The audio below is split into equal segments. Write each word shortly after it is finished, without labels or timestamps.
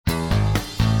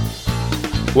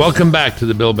Welcome back to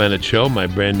the Bill Bennett Show, my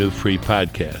brand new free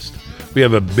podcast. We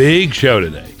have a big show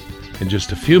today. In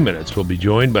just a few minutes, we'll be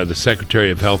joined by the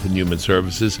Secretary of Health and Human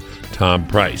Services, Tom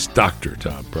Price, Dr.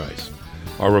 Tom Price.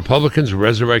 Are Republicans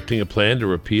resurrecting a plan to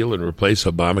repeal and replace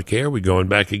Obamacare? We going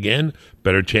back again?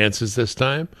 Better chances this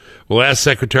time? We'll ask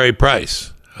Secretary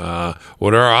Price,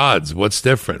 what are our odds? What's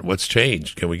different? What's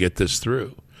changed? Can we get this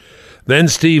through? Then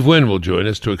Steve Wynn will join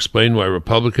us to explain why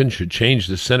Republicans should change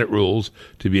the Senate rules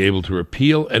to be able to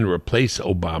repeal and replace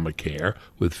Obamacare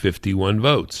with 51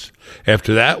 votes.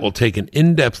 After that, we'll take an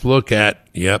in-depth look at,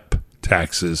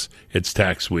 taxes. It's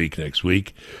tax week next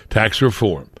week, tax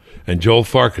reform. And Joel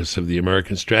Farkas of the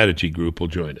American Strategy Group will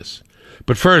join us.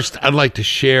 But first, I'd like to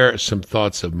share some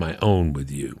thoughts of my own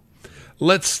with you.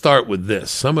 Let's start with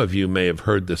this. Some of you may have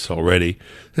heard this already.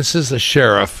 This is a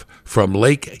sheriff from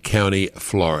Lake County,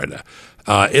 Florida.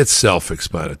 It's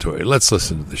self-explanatory. Let's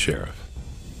listen to the sheriff.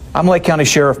 I'm Lake County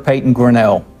Sheriff Peyton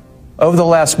Grinnell. Over the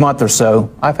last month or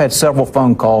so, I've had several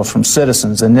phone calls from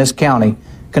citizens in this county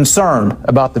concerned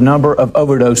about the number of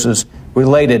overdoses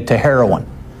related to heroin.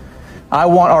 I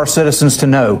want our citizens to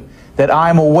know that I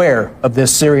am aware of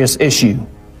this serious issue.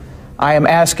 I am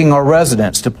asking our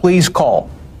residents to please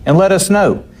call and let us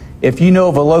know if you know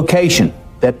of a location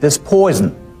that this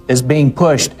poison is being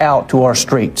pushed out to our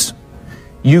streets.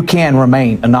 You can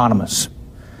remain anonymous.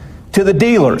 To the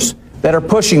dealers that are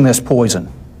pushing this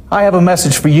poison, I have a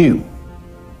message for you.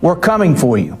 We're coming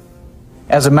for you.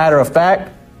 As a matter of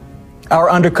fact, our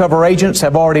undercover agents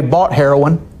have already bought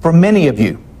heroin from many of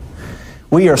you.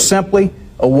 We are simply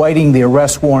awaiting the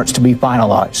arrest warrants to be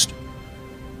finalized.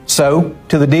 So,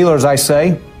 to the dealers I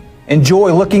say,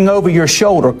 enjoy looking over your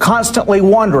shoulder, constantly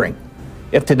wondering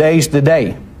if today's the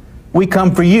day. We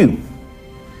come for you.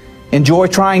 Enjoy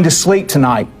trying to sleep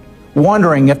tonight,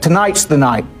 wondering if tonight's the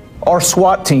night our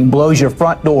SWAT team blows your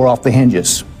front door off the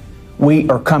hinges. We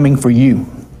are coming for you.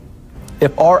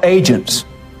 If our agents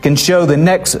can show the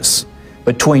nexus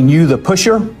between you, the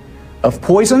pusher of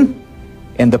poison,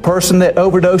 and the person that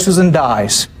overdoses and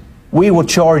dies, we will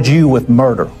charge you with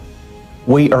murder.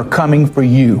 We are coming for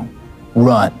you.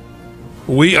 Run.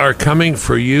 We are coming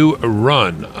for you.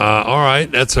 Run. All right,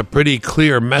 that's a pretty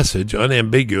clear message,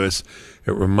 unambiguous.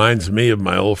 It reminds me of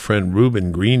my old friend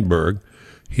Reuben Greenberg.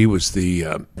 He was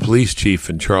the police chief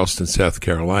in Charleston, South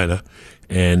Carolina,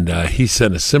 and he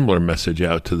sent a similar message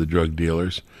out to the drug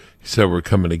dealers. He said, we're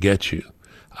coming to get you.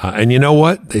 And you know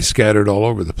what? They scattered all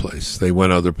over the place. They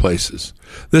went other places.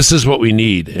 This is what we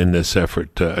need in this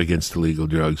effort against illegal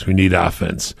drugs. We need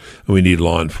offense, and we need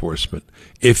law enforcement.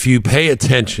 If you pay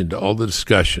attention to all the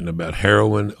discussion about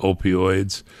heroin,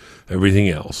 opioids, everything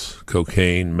else,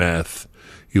 cocaine, meth,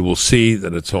 you will see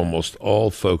that it's almost all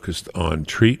focused on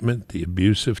treatment, the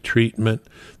abuse of treatment,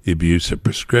 the abuse of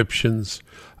prescriptions,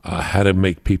 how to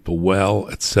make people well,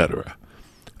 etc.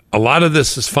 A lot of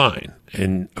this is fine,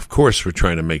 and of course we're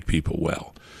trying to make people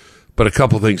well. But a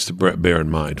couple things to bear in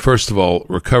mind. First of all,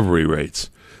 recovery rates.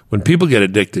 When people get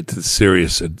addicted to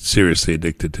seriously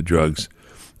addicted to drugs,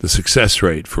 the success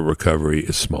rate for recovery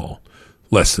is small,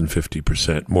 less than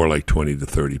 50%, more like 20 to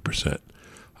 30%.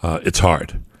 It's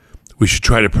hard. We should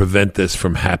try to prevent this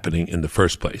from happening in the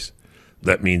first place.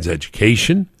 That means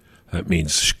education. That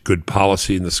means good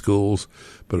policy in the schools.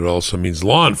 But it also means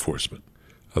law enforcement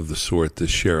of the sort the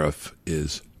sheriff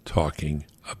is talking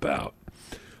about.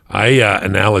 I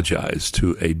analogize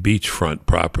to a beachfront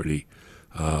property.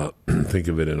 Think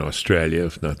of it in Australia,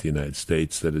 if not the United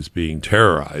States, that is being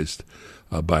terrorized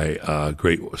by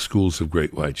great schools of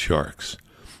great white sharks.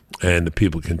 And the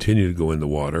people continue to go in the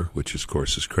water, which of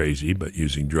course is crazy, but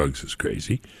using drugs is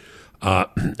crazy.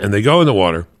 And they go in the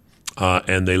water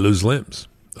and they lose limbs.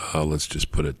 Let's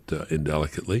just put it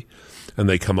indelicately. And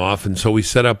they come off. And so we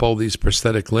set up all these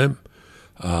prosthetic limb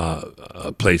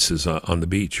places on the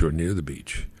beach or near the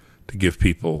beach to give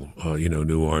people,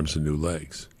 new arms and new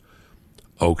legs.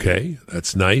 Okay,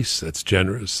 that's nice. That's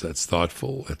generous. That's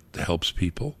thoughtful. It helps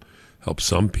people, helps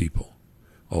some people.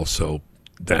 Also,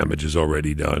 damage is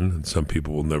already done, and some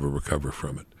people will never recover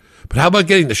from it. But how about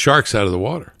getting the sharks out of the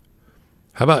water?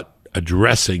 How about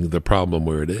addressing the problem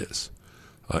where it is,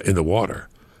 in the water?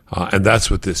 And that's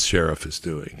what this sheriff is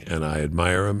doing, and I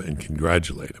admire him and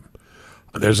congratulate him.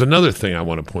 There's another thing I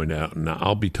want to point out, and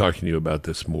I'll be talking to you about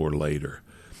this more later.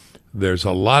 There's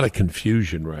a lot of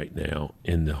confusion right now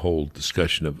in the whole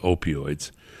discussion of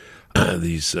opioids,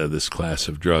 this class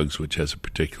of drugs, which has a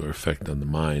particular effect on the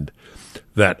mind,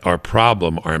 that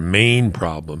our main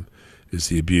problem, is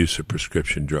the abuse of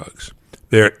prescription drugs.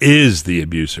 There is the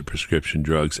abuse of prescription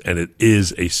drugs, and it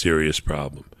is a serious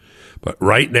problem. But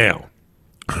right now,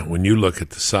 when you look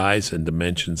at the size and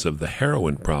dimensions of the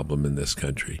heroin problem in this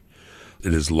country,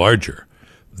 It is larger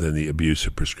than the abuse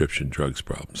of prescription drugs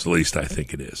problems. At least I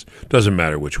think it is. Doesn't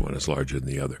matter which one is larger than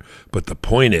the other. But the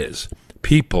point is,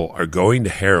 people are going to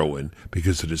heroin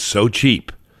because it is so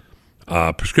cheap.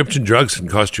 Prescription drugs can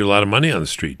cost you a lot of money on the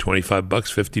street, $25,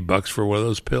 $50 for one of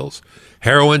those pills.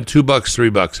 Heroin, $2,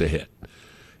 $3 a hit.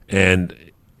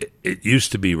 And it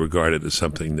used to be regarded as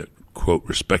something that, quote,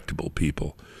 respectable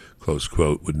people, close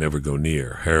quote, would never go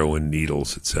near. Heroin,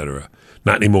 needles, etc.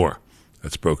 Not anymore.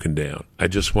 That's broken down. I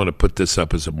just want to put this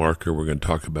up as a marker. We're going to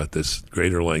talk about this at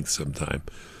greater length sometime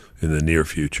in the near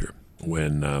future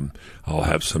when I'll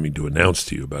have something to announce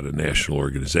to you about a national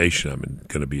organization I'm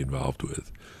going to be involved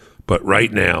with. But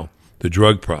right now, the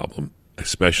drug problem,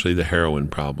 especially the heroin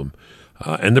problem,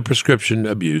 and the prescription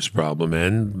abuse problem,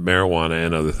 and marijuana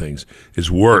and other things,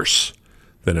 is worse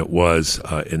than it was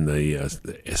in the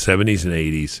 70s and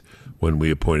 80s when we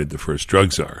appointed the first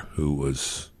drug czar,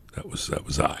 that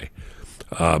was I.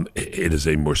 It is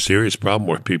a more serious problem.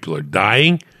 More people are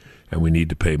dying, and we need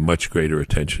to pay much greater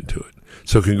attention to it.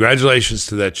 So congratulations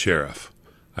to that sheriff.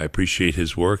 I appreciate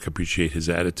his work, appreciate his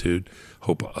attitude.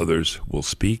 Hope others will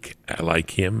speak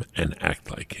like him and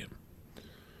act like him.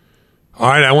 All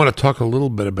right, I want to talk a little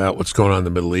bit about what's going on in the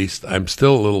Middle East. I'm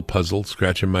still a little puzzled,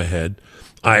 scratching my head.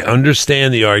 I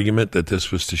understand the argument that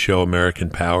this was to show American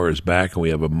power is back and we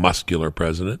have a muscular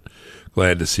president.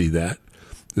 Glad to see that.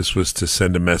 This was to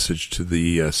send a message to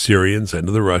the Syrians and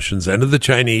to the Russians and to the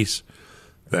Chinese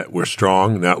that we're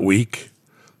strong, not weak.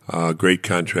 Great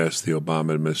contrast to the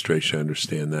Obama administration. I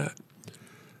understand that.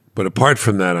 But apart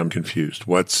from that, I'm confused.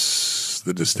 What's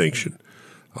the distinction?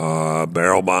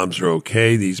 Barrel bombs are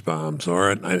okay. These bombs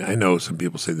aren't. I know some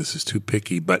people say this is too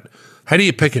picky, but how do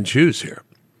you pick and choose here?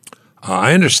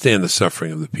 I understand the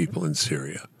suffering of the people in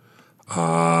Syria.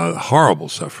 The horrible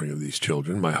suffering of these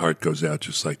children. My heart goes out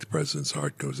just like the president's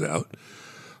heart goes out.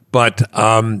 But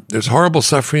there's horrible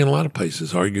suffering in a lot of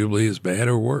places, arguably as bad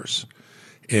or worse.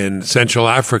 In Central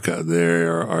Africa,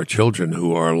 there are children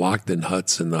who are locked in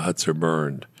huts and the huts are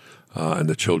burned, and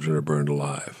the children are burned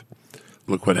alive.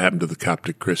 Look what happened to the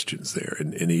Coptic Christians there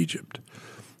in Egypt.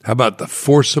 How about the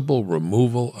forcible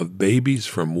removal of babies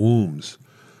from wombs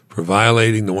for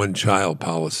violating the one-child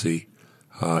policy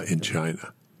in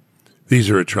China? These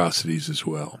are atrocities as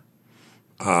well.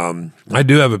 I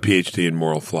do have a PhD in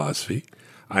moral philosophy.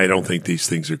 I don't think these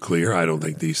things are clear. I don't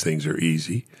think these things are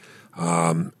easy.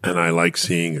 And I like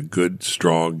seeing a good,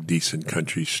 strong, decent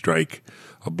country strike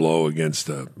a blow against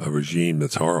a regime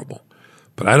that's horrible.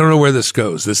 But I don't know where this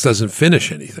goes. This doesn't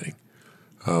finish anything.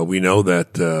 We know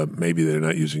that maybe they're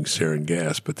not using sarin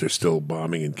gas, but they're still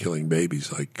bombing and killing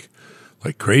babies like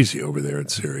crazy over there in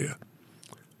Syria.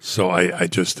 So I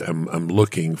just am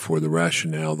looking for the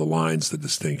rationale, the lines, the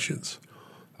distinctions.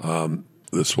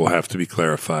 This will have to be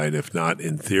clarified, if not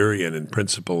in theory and in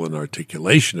principle and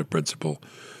articulation of principle,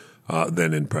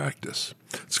 then in practice.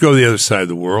 Let's go to the other side of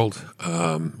the world,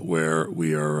 where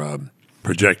we are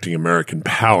projecting American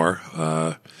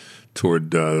power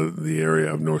toward the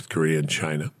area of North Korea and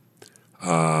China.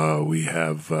 We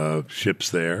have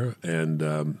ships there,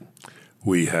 and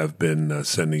we have been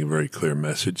sending a very clear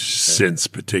message since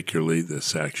particularly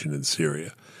this action in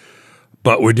Syria.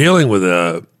 But we're dealing with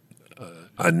a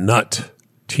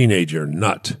teenager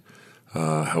nut.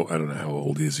 I don't know how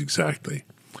old he is exactly,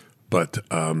 but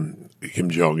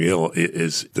Kim Jong-il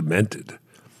is demented.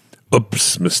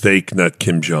 Oops, mistake, not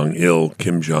Kim Jong-il.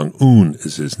 Kim Jong-un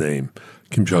is his name.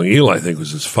 Kim Jong-il, I think,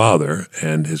 was his father,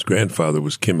 and his grandfather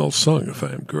was Kim Il-sung, if I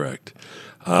am correct.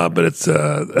 But it's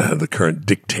the current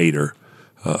dictator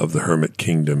of the Hermit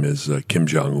Kingdom is Kim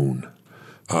Jong-un.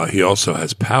 He also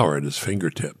has power at his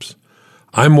fingertips.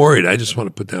 I'm worried. I just want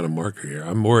to put down a marker here.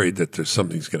 I'm worried that there's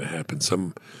something's going to happen.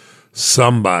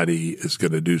 Somebody is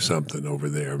going to do something over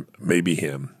there. Maybe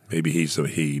him. Maybe he's a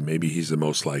he. Maybe he's the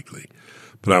most likely.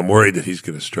 But I'm worried that he's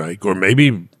going to strike. Or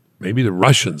maybe the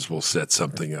Russians will set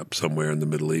something up somewhere in the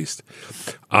Middle East.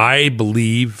 I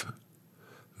believe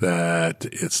that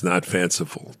it's not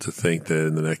fanciful to think that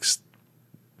in the next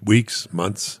weeks,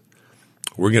 months,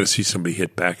 we're going to see somebody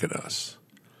hit back at us.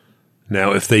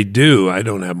 Now, if they do, I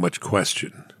don't have much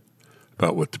question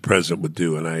about what the president would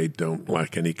do, and I don't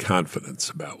lack any confidence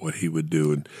about what he would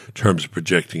do in terms of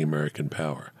projecting American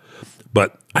power.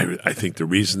 But I think the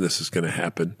reason this is going to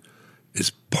happen is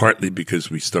partly because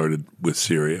we started with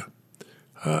Syria.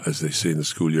 As they say in the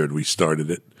schoolyard, we started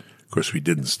it. Of course, we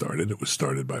didn't start it. It was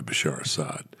started by Bashar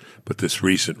Assad. But this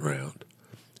recent round.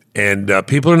 And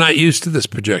people are not used to this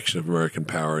projection of American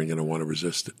power and going to want to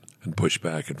resist it and push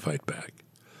back and fight back.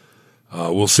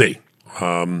 We'll see.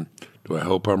 Do I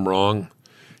hope I'm wrong?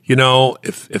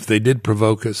 If they did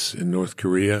provoke us in North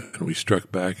Korea and we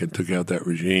struck back and took out that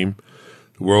regime,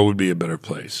 the world would be a better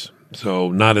place.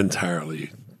 So not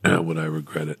entirely would I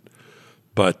regret it.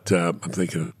 But I'm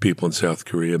thinking of people in South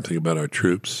Korea. I'm thinking about our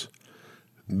troops.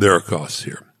 There are costs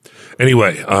here.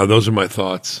 Anyway, those are my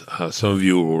thoughts. Some of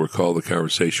you will recall the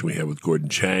conversation we had with Gordon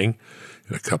Chang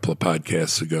a couple of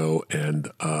podcasts ago, and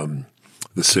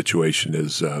the situation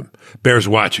bears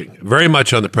watching. Very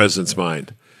much on the president's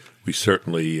mind. We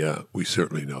certainly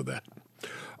know that.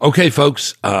 Okay,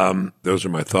 folks, those are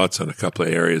my thoughts on a couple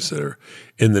of areas that are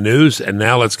in the news. And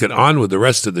now let's get on with the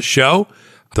rest of the show.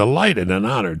 Delighted and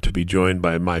honored to be joined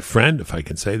by my friend, if I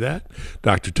can say that,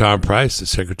 Dr. Tom Price, the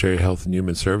Secretary of Health and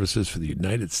Human Services for the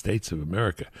United States of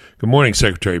America. Good morning,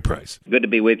 Secretary Price. Good to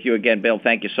be with you again, Bill.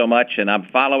 Thank you so much. And I'm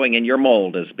following in your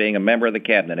mold as being a member of the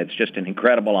cabinet. It's just an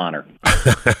incredible honor.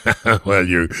 Well,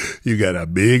 you got a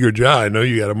bigger job. I know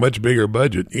you got a much bigger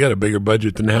budget. You got a bigger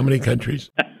budget than how many countries?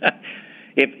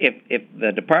 If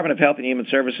the Department of Health and Human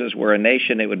Services were a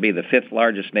nation, it would be the fifth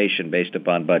largest nation based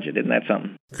upon budget. Isn't that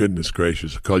something? Goodness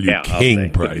gracious. I call you King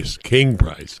Price. King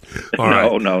Price. All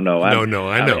right. No. I know.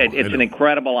 It's an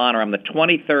incredible honor. I'm the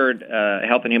 23rd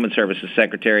Health and Human Services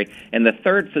Secretary and the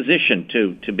third physician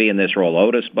to be in this role.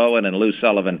 Otis Bowen and Lou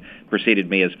Sullivan preceded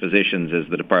me as physicians as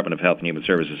the Department of Health and Human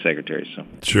Services Secretary. So.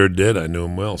 Sure did. I knew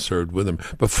him well, served with him.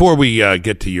 Before we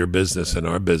get to your business and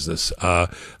our business, can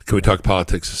we talk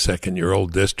politics a second? Your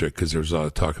old district, because there's a lot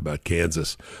of talk about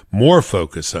Kansas. More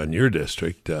focus on your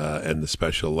district and the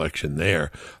special election there.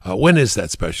 When is that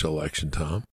special election,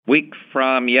 Tom? Week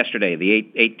from yesterday,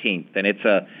 the 18th, and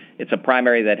it's a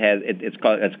primary that has it's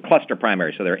a cluster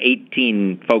primary. So there are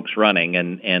 18 folks running,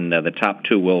 and the top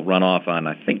two will run off on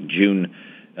I think June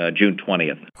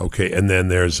 20th. Okay, and then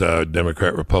there's a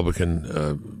Democrat-Republican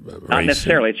race. Not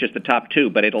necessarily. It's just the top two,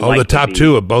 but it'll. Oh, the top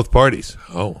two of both parties.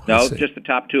 Oh, no, just the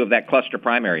top two of that cluster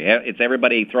primary. It's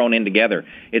everybody thrown in together.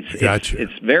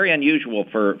 It's very unusual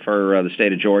for the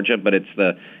state of Georgia, but it's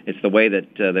the way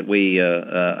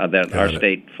that our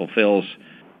state fulfills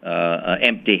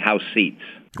empty House seats.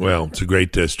 Well, it's a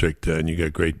great district, and you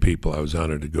got great people. I was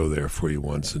honored to go there for you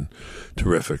once, and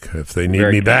terrific. If they need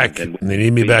me back, this time.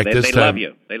 They love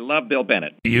you. They love Bill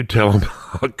Bennett. You tell them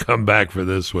I'll come back for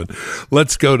this one.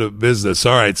 Let's go to business.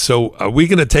 All right. So, are we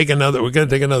going to take another? We're going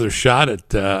to take another shot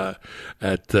at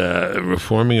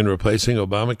reforming and replacing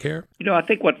Obamacare. I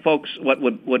think what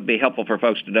would be helpful for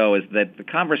folks to know is that the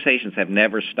conversations have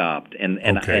never stopped, and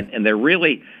they're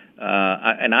really.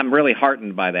 And I'm really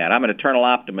heartened by that. I'm an eternal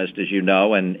optimist, as you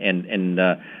know, and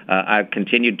I've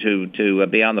continued to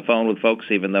be on the phone with folks,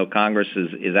 even though Congress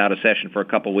is out of session for a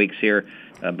couple weeks here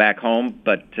back home.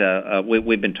 But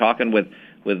we've been talking with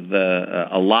a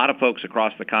lot of folks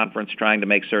across the conference, trying to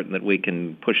make certain that we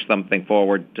can push something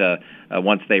forward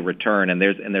once they return. And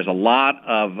there's a lot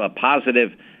of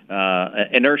positive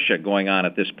inertia going on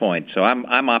at this point. So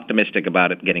I'm optimistic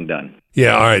about it getting done.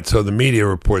 Yeah, all right. So the media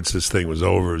reports this thing was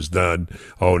over, is done.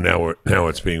 Oh, now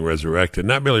it's being resurrected.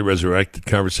 Not really resurrected.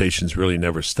 Conversations really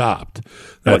never stopped.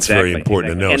 That's very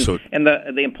important to know. And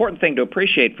the important thing to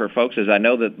appreciate for folks is I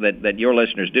know that your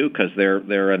listeners do, because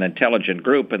they're an intelligent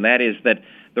group, and that is that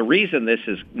the reason this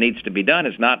needs to be done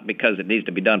is not because it needs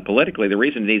to be done politically. The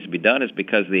reason it needs to be done is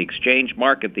because the exchange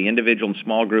market, the individual and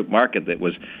small group market that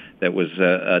was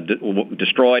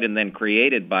destroyed and then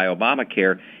created by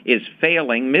Obamacare, is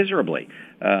failing miserably.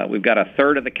 We've got a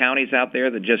third of the counties out there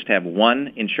that just have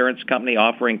one insurance company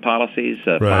offering policies,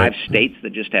 5 states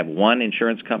that just have one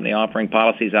insurance company offering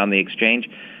policies on the exchange.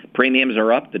 Premiums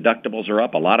are up, deductibles are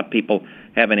up. A lot of people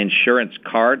have an insurance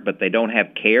card, but they don't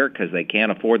have care because they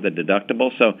can't afford the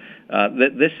deductible. So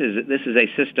this is a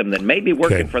system that may be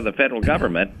working for the federal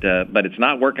government, but it's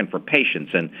not working for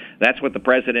patients. And that's what the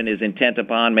president is intent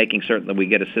upon, making certain that we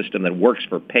get a system that works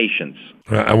for patients.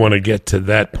 I want to get to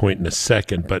that point in a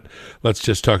second, but let's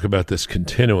just talk about this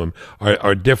continuum.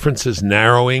 Are differences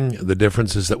narrowing, the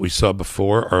differences that we saw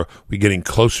before? Are we getting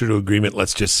closer to agreement,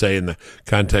 let's just say, in the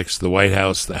context of the White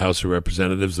House, the House of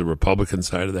Representatives, the Republican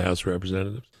side of the House of Representatives?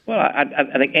 Well,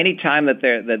 I think any time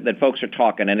that folks are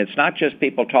talking, and it's not just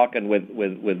people talking with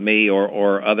me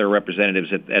or other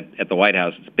representatives at the White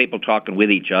House, it's people talking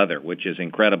with each other, which is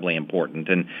incredibly important,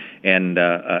 and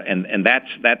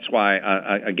that's why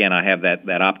again I have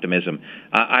that optimism.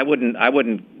 I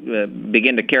wouldn't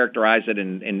begin to characterize it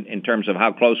in terms of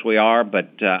how close we are,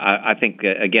 but I think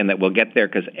again that we'll get there,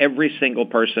 because every single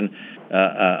person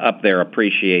up there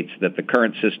appreciates that the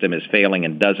current system is failing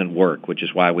and doesn't work, which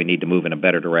is why we need to move in a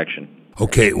better direction.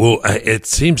 Okay, well, it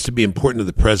seems to be important to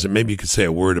the president. Maybe you could say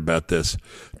a word about this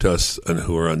to us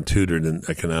who are untutored in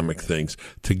economic things,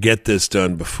 to get this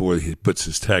done before he puts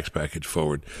his tax package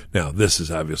forward. Now, this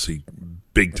is obviously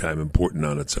big time important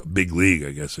on its big league,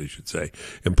 I guess I should say,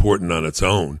 important on its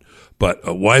own. But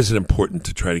why is it important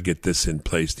to try to get this in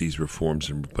place, these reforms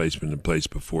and replacement in place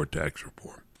before tax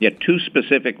reform? Yeah, two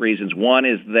specific reasons. One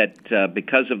is that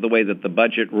because of the way that the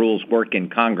budget rules work in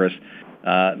Congress,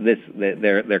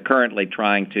 they're currently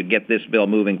trying to get this bill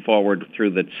moving forward through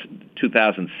the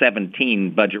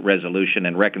 2017 budget resolution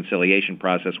and reconciliation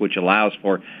process, which allows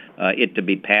for it to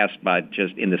be passed by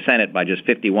just in the Senate by just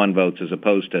 51 votes as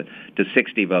opposed to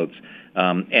 60 votes.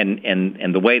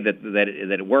 And the way that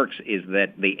it works is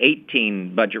that the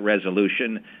 18 budget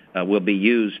resolution will be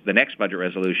used. The next budget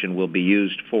resolution will be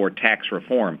used for tax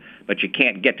reform, but you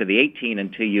can't get to the 18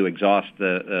 until you exhaust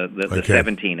the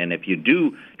 17. And if you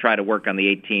do try to work on the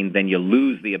 18, then you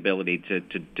lose the ability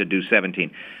to do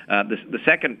 17. The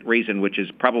second reason, which is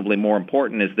probably more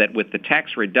important, is that with the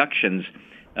tax reductions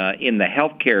in the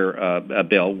health care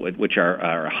bill, which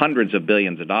are hundreds of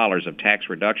billions of dollars of tax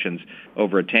reductions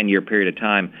over a 10-year period of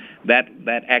time, that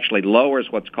actually lowers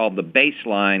what's called the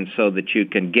baseline so that you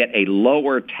can get a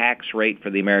lower tax rate for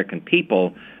the American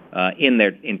people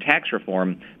in tax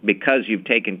reform, because you've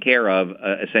taken care of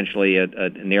essentially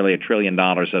nearly $1 trillion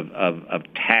of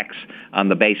tax on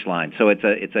the baseline. So it's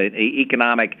an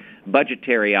economic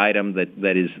budgetary item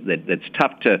that's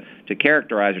tough to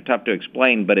characterize or tough to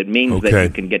explain, but it means that you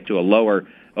can get to a lower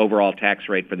overall tax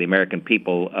rate for the American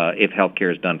people if health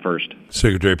care is done first.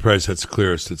 Secretary Price, that's the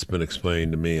clearest it's been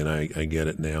explained to me, and I get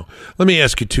it now. Let me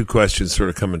ask you two questions sort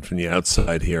of coming from the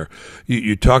outside here.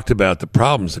 You talked about the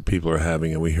problems that people are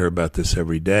having, and we hear about this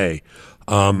every day.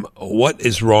 What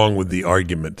is wrong with the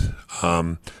argument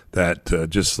that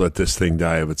just let this thing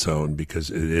die of its own, because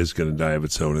it is going to die of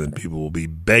its own, and then people will be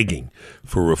begging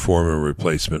for reform and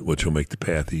replacement, which will make the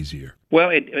path easier? Well,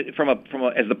 from a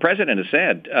as the president has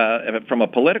said, from a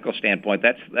political standpoint,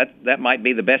 that might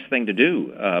be the best thing to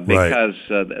do, because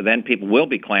then people will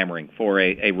be clamoring for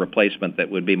a replacement that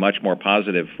would be much more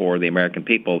positive for the American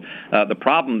people. The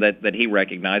problem that he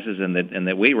recognizes and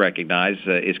that we recognize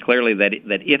is clearly that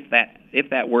if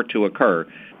that were to occur,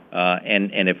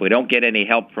 and if we don't get any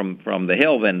help from the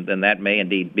Hill, then that may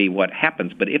indeed be what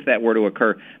happens. But if that were to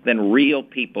occur, then real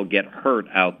people get hurt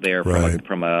out there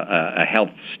from a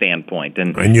health standpoint,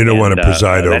 and you don't want to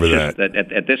preside over that.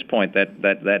 At this point,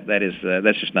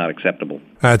 that's just not acceptable.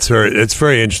 It's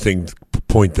very interesting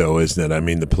point, though, isn't it? I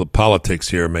mean, the politics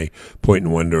here may point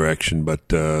in one direction,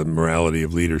 but morality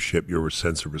of leadership, your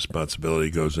sense of responsibility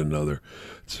goes in another.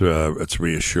 It's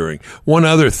reassuring. One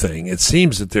other thing, it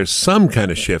seems that there's some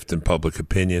kind of shift in public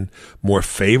opinion, more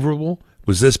favorable.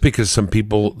 Was this because some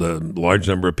people, the large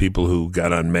number of people who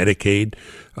got on Medicaid,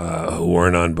 who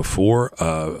weren't on before,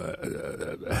 thought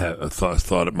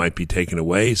it might be taken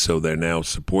away, so they're now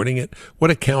supporting it? What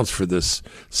accounts for this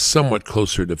somewhat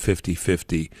closer to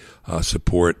 50-50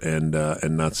 support and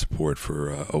not support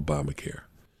for Obamacare?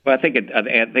 Well, I think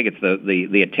it's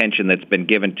the attention that's been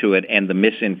given to it and the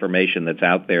misinformation that's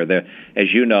out there.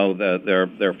 As you know, there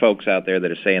are folks out there that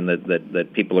are saying that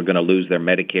people are going to lose their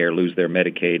Medicare, lose their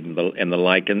Medicaid, and the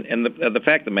like. And the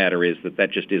fact of the matter is that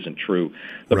just isn't true.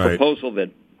 The proposal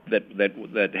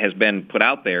that has been put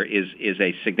out there is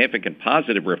a significant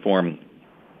positive reform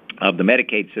of the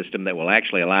Medicaid system that will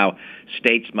actually allow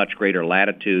states much greater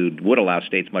latitude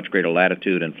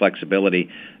and flexibility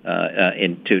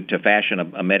to fashion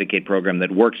a Medicaid program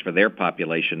that works for their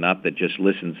population, not that just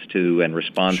listens to and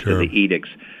responds to the edicts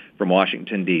from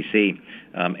Washington, D.C.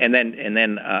 And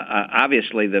then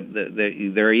obviously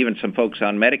there are even some folks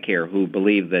on Medicare who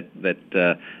believe that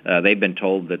they've been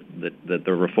told that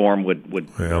the reform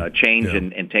would change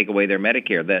and take away their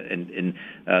Medicare.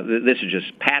 This is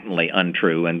just patently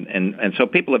untrue, and so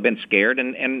people have been scared,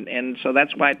 and so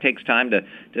that's why it takes time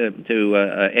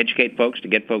to educate folks, to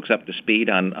get folks up to speed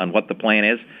on what the plan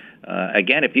is.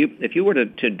 Again, if you were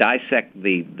to dissect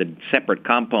the separate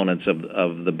components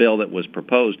of the bill that was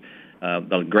proposed,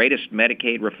 the greatest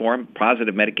Medicaid reform,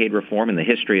 positive Medicaid reform in the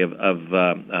history of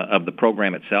the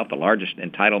program itself, the largest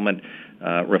entitlement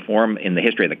reform in the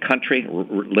history of the country,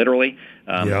 literally.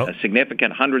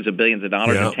 Significant hundreds of billions of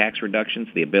dollars in tax reductions,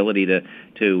 the ability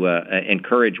to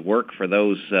encourage work for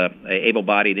those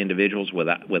able-bodied individuals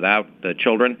without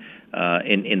children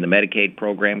in the Medicaid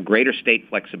program, greater state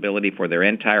flexibility for their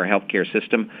entire health care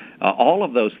system. All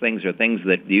of those things are things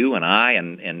that you and I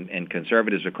and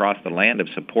conservatives across the land have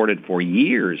supported for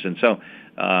years. And so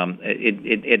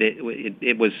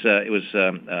it was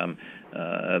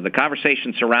the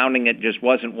conversation surrounding it just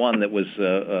wasn't one that was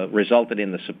resulted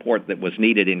in the support that was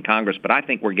needed in Congress, but I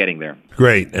think we're getting there.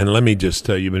 Great. And let me just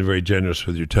tell you, you've been very generous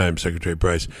with your time, Secretary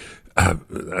Price.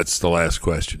 That's the last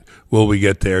question. Will we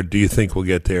get there? Do you think we'll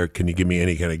get there? Can you give me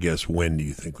any kind of guess? When do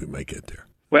you think we might get there?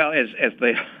 Well, as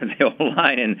the old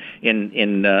line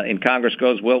in Congress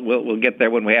goes, we'll get there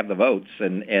when we have the votes,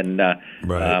 right.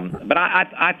 But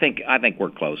I think we're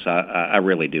close. I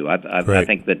really do. I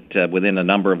think that within a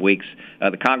number of weeks,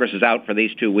 the Congress is out for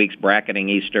these 2 weeks, bracketing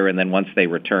Easter, and then once they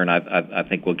return, I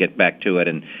think we'll get back to it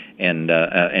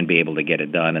and be able to get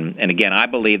it done. And again, I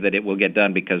believe that it will get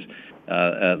done because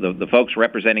the folks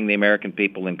representing the American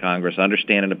people in Congress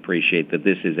understand and appreciate that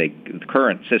the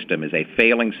current system is a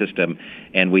failing system,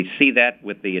 and we see that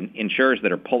with the insurers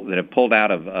that have pulled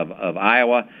out of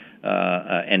Iowa,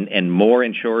 and more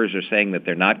insurers are saying that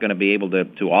they're not going to be able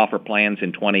to offer plans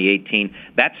in 2018.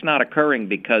 That's not occurring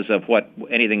because of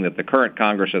anything that the current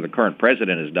Congress or the current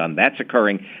president has done. That's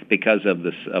occurring because of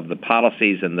the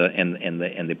policies and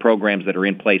the programs that are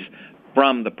in place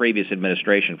from the previous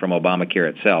administration, from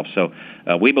Obamacare itself. So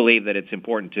we believe that it's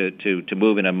important to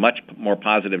move in a much more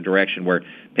positive direction where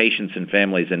patients and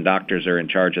families and doctors are in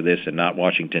charge of this and not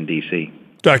Washington, D.C.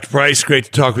 Dr. Price, great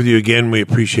to talk with you again. We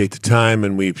appreciate the time,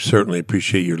 and we certainly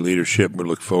appreciate your leadership. We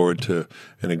look forward to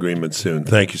an agreement soon.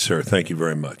 Thank you, sir. Thank you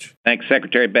very much. Thanks,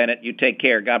 Secretary Bennett. You take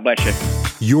care. God bless you.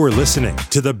 You're listening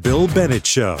to The Bill Bennett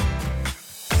Show.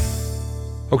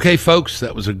 Okay, folks,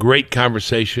 that was a great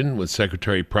conversation with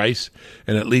Secretary Price,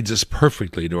 and it leads us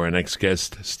perfectly to our next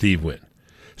guest, Steve Wynn.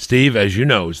 Steve, as you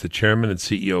know, is the chairman and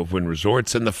CEO of Wynn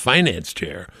Resorts and the finance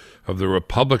chair of the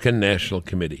Republican National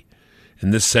Committee.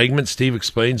 In this segment, Steve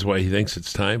explains why he thinks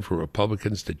it's time for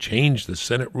Republicans to change the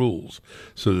Senate rules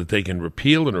so that they can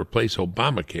repeal and replace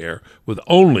Obamacare with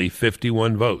only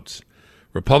 51 votes.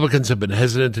 Republicans have been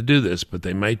hesitant to do this, but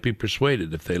they might be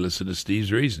persuaded if they listen to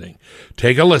Steve's reasoning.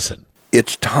 Take a listen.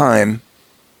 It's time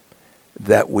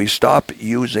that we stop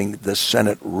using the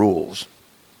Senate rules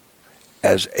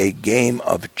as a game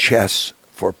of chess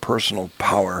for personal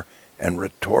power and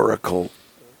rhetorical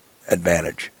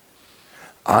advantage.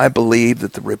 I believe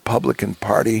that the Republican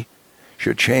Party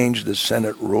should change the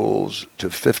Senate rules to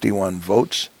 51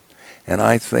 votes, and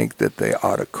I think that they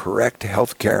ought to correct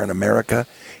health care in America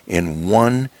in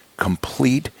one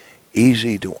complete,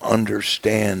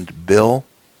 easy-to-understand bill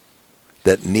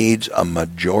that needs a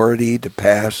majority to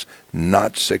pass,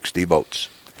 not 60 votes.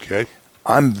 Okay.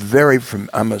 I'm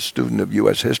a student of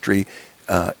U.S. history,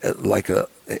 like a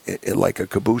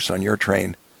caboose on your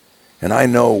train, and I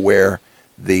know where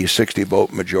the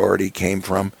 60-vote majority came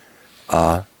from,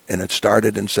 and it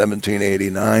started in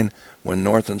 1789 when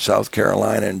North and South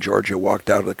Carolina and Georgia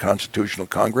walked out of the Constitutional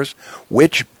Congress,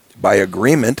 which, by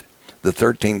agreement, the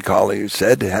 13 colonies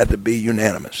said it had to be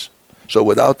unanimous. So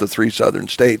without the 3 southern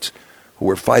states who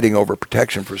were fighting over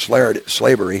protection for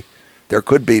slavery, there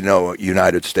could be no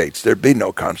United States. There'd be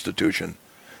no Constitution.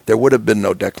 There would have been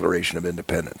no Declaration of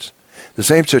Independence. The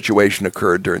same situation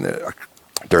occurred during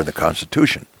the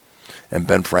Constitution, and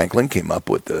Ben Franklin came up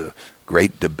with the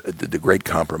Great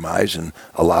Compromise and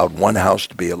allowed one house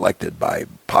to be elected by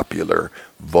popular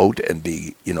vote and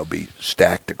be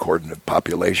stacked according to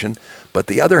population, but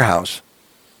the other house,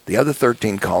 the other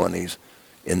 13 colonies,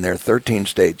 in their 13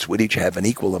 states would each have an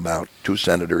equal amount, 2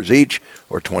 senators each,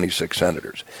 or 26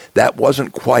 senators. That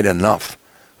wasn't quite enough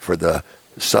for the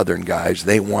Southern guys.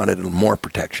 They wanted more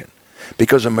protection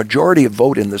because a majority of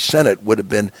vote in the Senate would have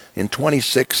been in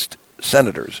 26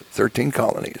 senators, 13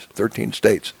 colonies, 13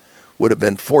 states, would have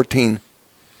been 14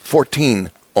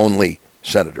 only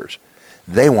senators.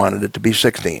 They wanted it to be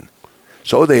 16.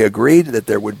 So they agreed that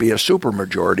there would be a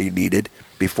supermajority needed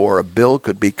before a bill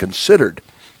could be considered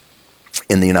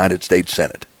in the United States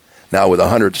Senate. Now, with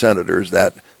 100 senators,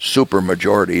 that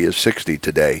supermajority is 60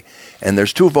 today. And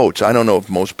there's 2 votes. I don't know if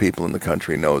most people in the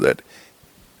country know that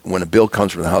when a bill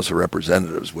comes from the House of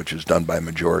Representatives, which is done by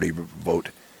majority vote,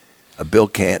 a bill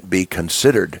can't be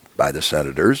considered by the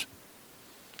senators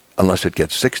unless it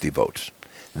gets 60 votes.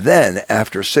 Then,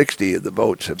 after 60 of the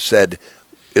votes have said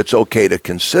it's okay to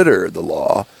consider the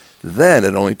law, then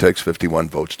it only takes 51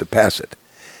 votes to pass it.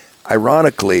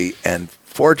 Ironically, and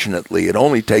Fortunately, it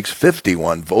only takes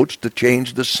 51 votes to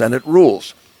change the Senate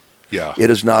rules. Yeah. It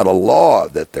is not a law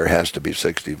that there has to be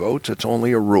 60 votes. It's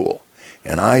only a rule.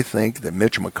 And I think that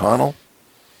Mitch McConnell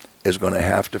is going to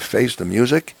have to face the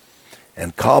music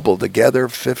and cobble together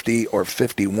 50 or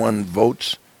 51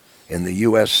 votes in the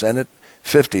U.S. Senate,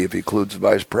 50 if he includes the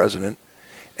vice president,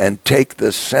 and take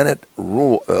the Senate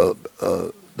rules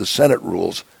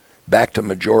back to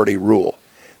majority rule.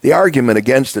 The argument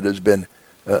against it has been,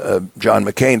 John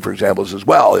McCain, for example, says,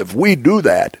 well, if we do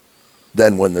that,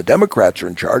 then when the Democrats are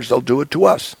in charge, they'll do it to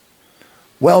us.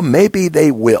 Well, maybe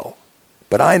they will.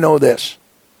 But I know this.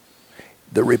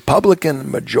 The Republican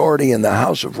majority in the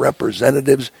House of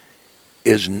Representatives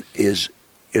is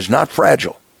not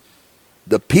fragile.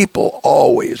 The people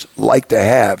always like to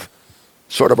have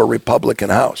sort of a Republican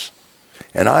House.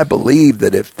 And I believe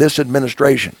that if this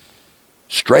administration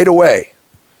straight away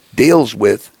deals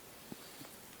with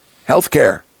health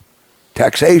care,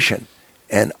 taxation,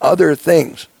 and other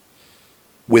things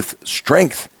with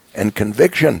strength and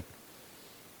conviction,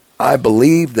 I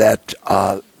believe that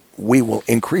we will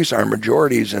increase our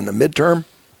majorities in the midterm.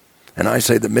 And I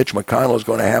say that Mitch McConnell is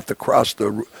going to have to cross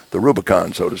the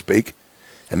Rubicon, so to speak,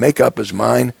 and make up his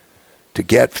mind to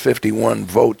get 51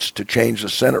 votes to change the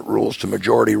Senate rules to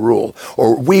majority rule,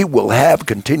 or we will have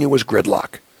continuous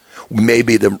gridlock.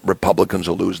 Maybe the Republicans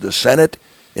will lose the Senate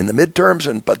in the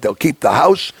midterms, but they'll keep the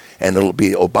House, and it'll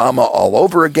be Obama all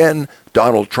over again.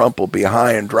 Donald Trump will be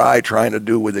high and dry trying to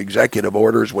do with executive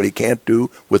orders what he can't do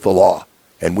with the law.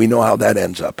 And we know how that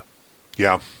ends up.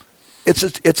 Yeah. It's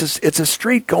a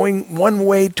street going one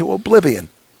way to oblivion.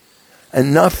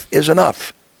 Enough is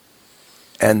enough.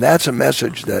 And that's a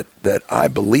message that I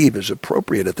believe is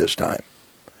appropriate at this time.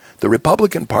 The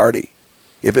Republican Party,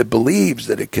 if it believes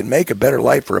that it can make a better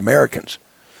life for Americans,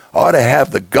 ought to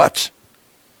have the guts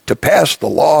to pass the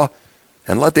law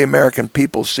and let the American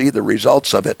people see the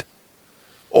results of it.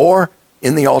 Or,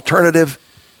 in the alternative,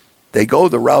 they go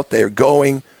the route they're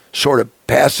going, sort of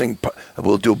passing,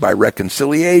 we'll do by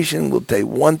reconciliation, we'll take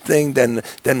one thing, then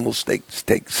we'll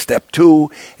take step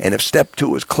two, and if step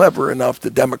two is clever enough, the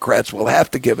Democrats will have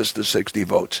to give us the 60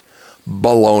 votes.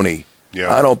 Baloney.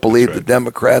 Yeah, I don't believe right. the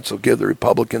Democrats will give the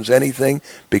Republicans anything,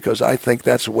 because I think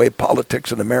that's the way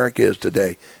politics in America is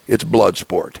today. It's blood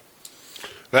sport.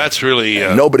 That's really...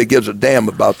 nobody gives a damn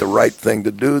about the right thing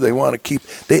to do. They want to keep...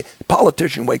 The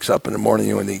politician wakes up in the morning,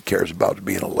 the only thing he cares about is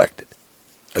being elected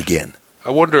again. I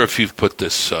wonder if you've put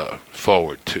this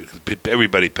forward to...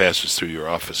 Everybody passes through your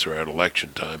office around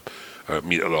election time. I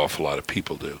mean, an awful lot of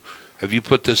people do. Have you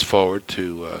put this forward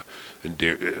to...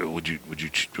 would you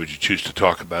choose to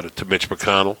talk about it to Mitch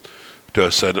McConnell,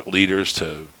 to Senate leaders,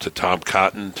 to Tom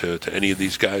Cotton, to any of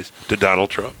these guys, to Donald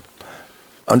Trump?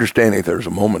 Understanding there's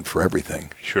a moment for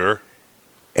everything. Sure.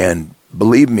 And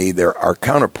believe me, there are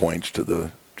counterpoints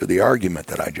to the argument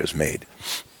that I just made.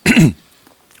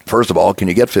 First of all, can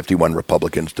you get 51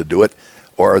 Republicans to do it?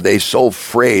 Or are they so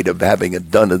afraid of having it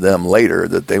done to them later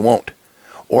that they won't?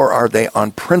 Or are they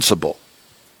on principle,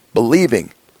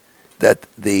 believing that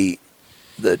the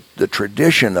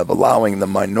tradition of allowing the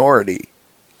minority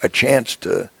a chance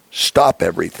to stop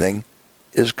everything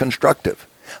is constructive?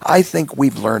 I think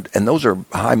we've learned, and those are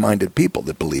high-minded people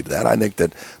that believe that. I think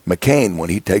that McCain, when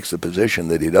he takes the position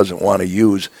that he doesn't want to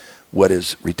use what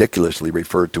is ridiculously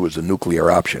referred to as a nuclear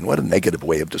option, what a negative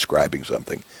way of describing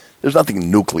something. There's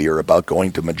nothing nuclear about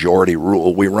going to majority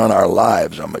rule. We run our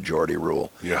lives on majority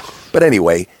rule. Yeah. But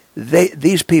anyway,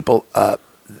 these people,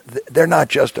 they're not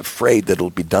just afraid that it'll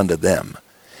be done to them.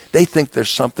 They think there's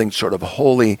something sort of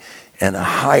holy and a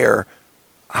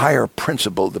higher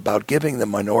principle about giving the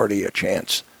minority a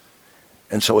chance.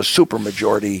 And so a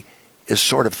supermajority is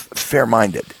sort of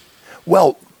fair-minded.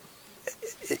 Well,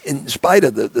 in spite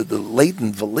of the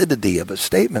latent validity of a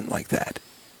statement like that,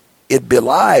 it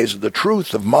belies the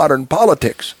truth of modern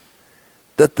politics,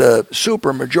 that the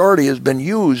supermajority has been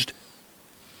used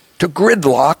to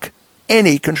gridlock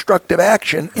any constructive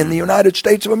action in the United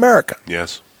States of America.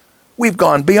 Yes. We've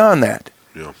gone beyond that.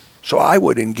 Yeah. So I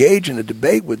would engage in a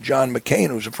debate with John McCain,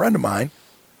 who's a friend of mine,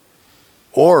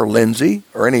 or Lindsey,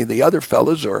 or any of the other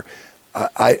fellas, or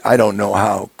I don't know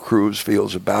how Cruz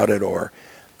feels about it, or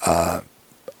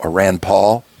Rand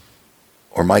Paul,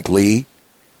 or Mike Lee,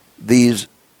 these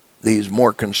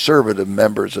more conservative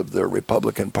members of the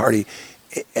Republican Party,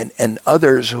 and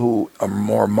others who are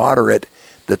more moderate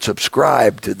that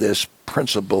subscribe to this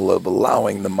principle of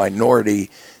allowing the minority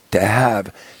to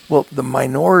have. Well, the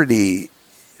minority,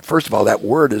 first of all, that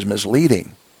word is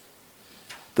misleading.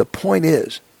 The point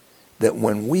is that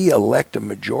when we elect a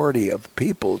majority of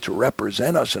people to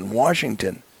represent us in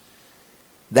Washington,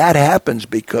 That happens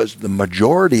because the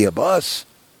majority of us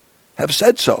have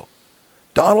said so.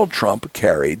 Donald Trump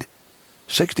carried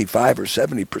 65 or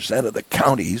 70% of the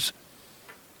counties,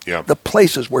 the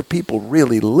places where people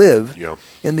really live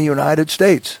in the United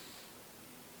States.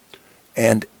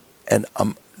 And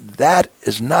that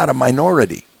is not a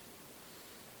minority.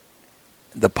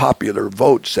 The popular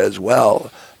vote says,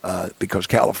 well, because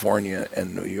California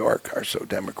and New York are so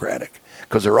Democratic,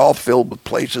 because they're all filled with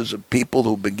places of people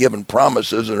who've been given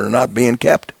promises that are not being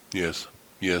kept. Yes.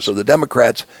 So the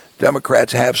Democrats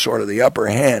have sort of the upper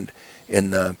hand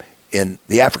in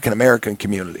the African American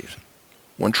communities.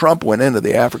 When Trump went into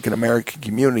the African American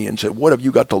community and said, "What have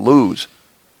you got to lose?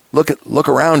 Look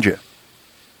around you.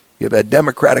 You've had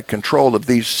Democratic control of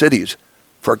these cities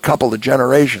for a couple of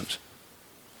generations.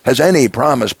 Has any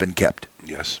promise been kept?"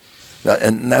 Yes.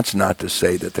 And that's not to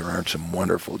say that there aren't some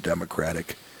wonderful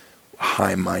Democratic,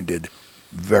 high-minded,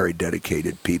 very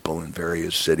dedicated people in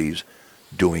various cities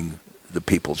doing the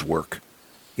people's work.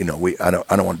 I don't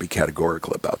want to be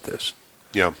categorical about this.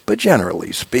 Yeah. But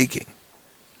generally speaking,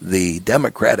 the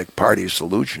Democratic Party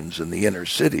solutions in the inner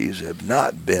cities have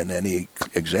not been any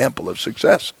example of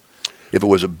success. If it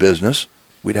was a business,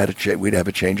 we'd have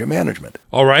a change of management.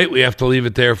 All right, we have to leave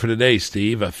it there for today,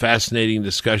 Steve. A fascinating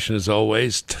discussion as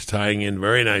always, tying in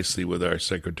very nicely with our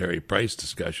Secretary Price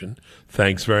discussion.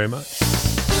 Thanks very much.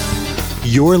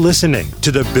 You're listening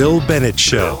to The Bill Bennett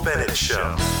Show.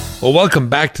 Well, welcome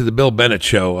back to The Bill Bennett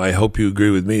Show. I hope you agree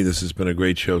with me. This has been a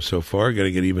great show so far. Going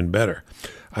to get even better.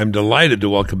 I'm delighted to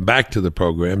welcome back to the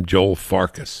program Joel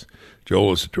Farkas.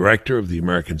 Joel is the director of the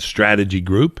American Strategy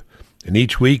Group. And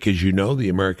each week, as you know, the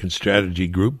American Strategy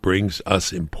Group brings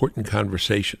us important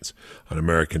conversations on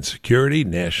American security,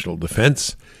 national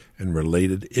defense, and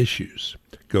related issues.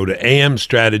 Go to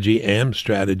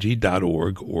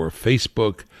amstrategy.org or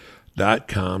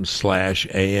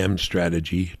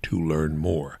facebook.com/amstrategy to learn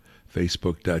more.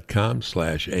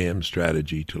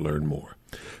 facebook.com/amstrategy to learn more.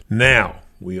 Now,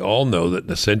 we all know that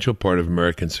an essential part of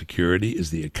American security is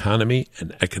the economy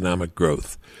and economic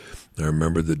growth. I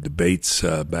remember the debates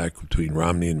back between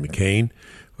Romney and McCain,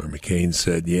 where McCain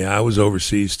said, I was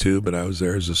overseas too, but I was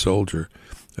there as a soldier.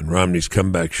 And Romney's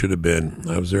comeback should have been,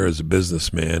 I was there as a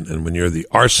businessman. And when you're the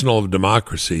arsenal of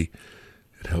democracy,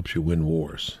 it helps you win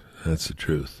wars. That's the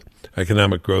truth.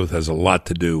 Economic growth has a lot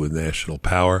to do with national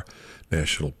power,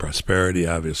 national prosperity,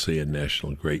 obviously, and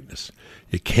national greatness.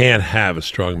 You can't have a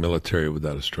strong military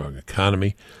without a strong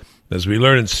economy. As we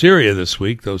learned in Syria this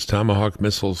week, those Tomahawk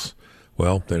missiles,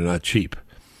 well, they're not cheap.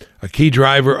 A key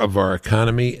driver of our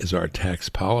economy is our tax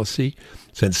policy.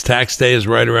 Since tax day is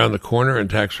right around the corner and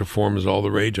tax reform is all the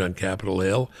rage on Capitol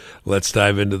Hill, let's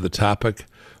dive into the topic.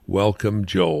 Welcome,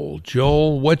 Joel.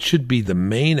 Joel, what should be the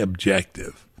main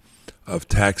objective of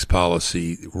tax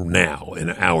policy now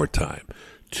in our time?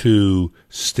 To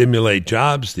stimulate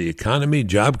jobs, the economy,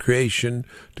 job creation,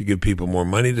 to give people more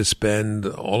money to spend,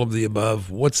 all of the above?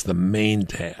 What's the main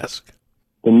task?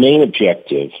 The main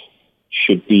objective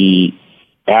should be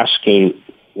asking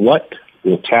what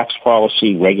will tax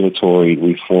policy, regulatory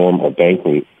reform, or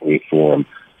banking reform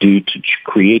do to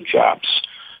create jobs.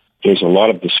 There's a lot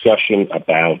of discussion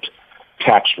about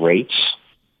tax rates,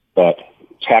 but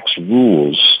tax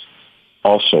rules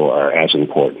also are as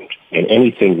important. And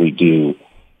anything we do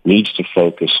needs to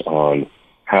focus on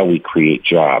how we create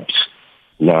jobs,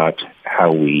 not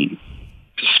how we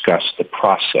discuss the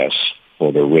process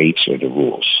or the rates or the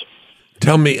rules.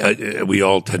 Tell me, we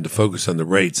all tend to focus on the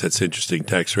rates. That's interesting.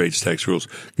 Tax rates, tax rules.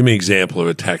 Give me an example of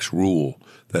a tax rule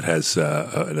that has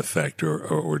an effect,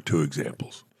 or two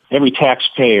examples. Every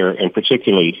taxpayer, and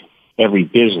particularly every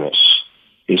business,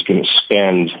 is going to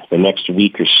spend the next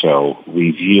week or so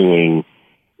reviewing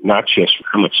not just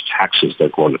how much taxes they're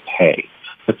going to pay,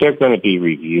 but they're going to be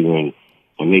reviewing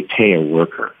when they pay a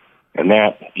worker. And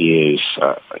that is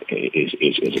a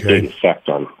big effect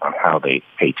on how they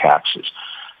pay taxes.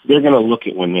 They're going to look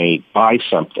at when they buy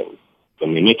something,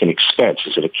 when they make an expense.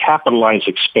 Is it a capitalized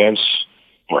expense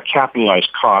or a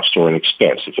capitalized cost or an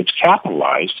expense? If it's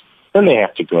capitalized, then they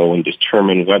have to go and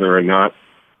determine whether or not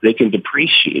they can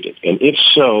depreciate it. And if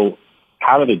so,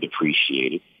 how do they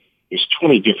depreciate it? There's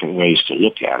 20 different ways to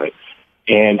look at it,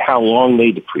 and how long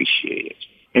they depreciate it.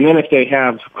 And then if they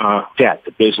have debt,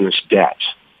 the business debt,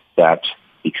 that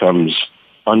becomes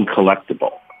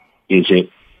uncollectible, is it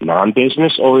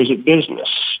non-business or is it business?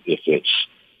 If it's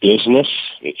business,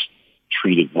 it's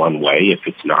treated one way. If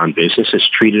it's non-business, it's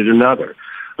treated another.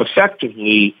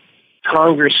 Effectively,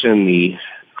 Congress and the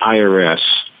IRS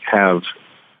have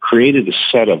created a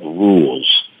set of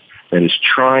rules that is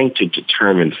trying to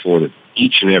determine for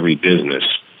each and every business,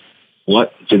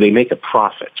 what do they make a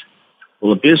profit?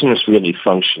 Well, a business really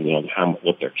functions on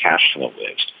what their cash flow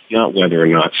is, not whether or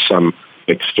not some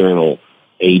external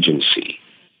agency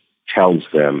tells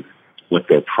them what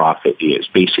their profit is.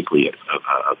 Basically, it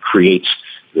creates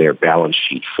their balance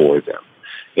sheet for them.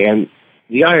 And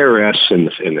the IRS and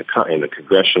the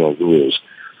congressional rules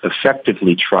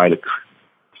effectively try to,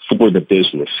 for the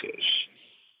businesses,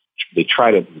 they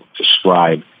try to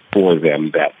describe for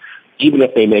them that even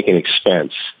if they make an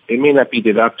expense, it may not be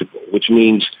deductible, which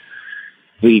means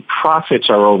the profits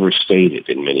are overstated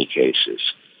in many cases.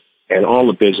 And all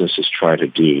the businesses try to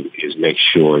do is make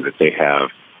sure that they have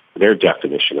their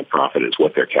definition of profit is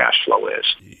what their cash flow is.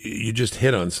 You just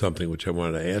hit on something which I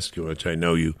wanted to ask you, which I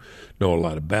know you know a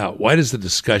lot about. Why does the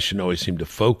discussion always seem to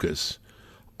focus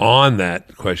on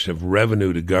that question of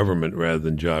revenue to government rather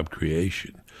than job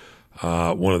creation?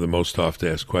 One of the most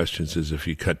often asked questions is, if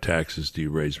you cut taxes, do you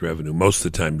raise revenue? Most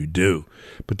of the time you do.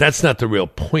 But that's not the real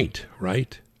point,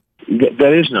 right?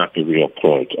 That is not the real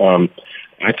point.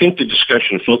 I think the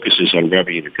discussion focuses on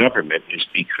revenue to government is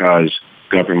because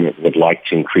government would like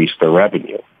to increase their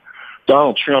revenue.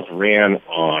 Donald Trump ran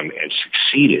on and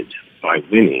succeeded by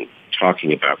winning,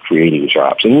 talking about creating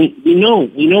jobs. And we know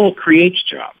what creates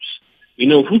jobs. We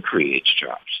know who creates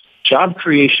jobs. Job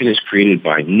creation is created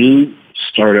by new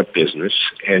startup business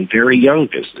and very young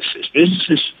businesses.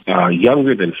 Businesses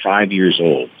younger than 5 years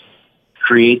old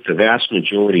create the vast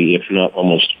majority, if not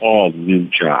almost all, new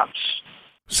jobs.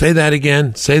 Say that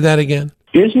again.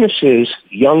 Businesses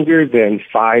younger than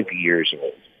 5 years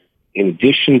old, in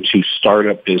addition to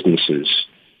startup businesses,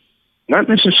 not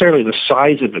necessarily the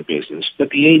size of a business, but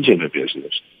the age of a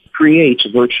business, creates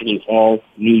virtually all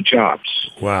new jobs.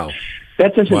 Wow.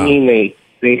 That doesn't mean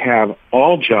they have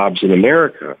all jobs in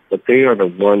America, but they are the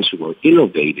ones who are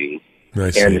innovating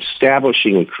and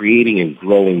establishing and creating and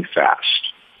growing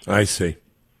fast. I see.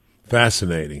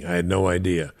 Fascinating. I had no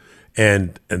idea.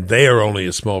 And they are only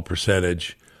a small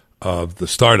percentage of the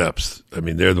startups. I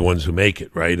mean, they're the ones who make it,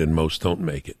 right? And most don't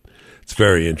make it. It's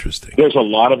very interesting. There's a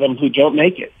lot of them who don't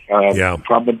make it.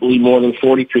 Probably more than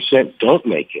 40% don't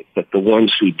make it. But the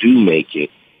ones who do make it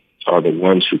are the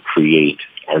ones who create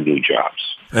our new jobs.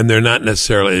 And they're not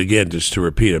necessarily, again, just to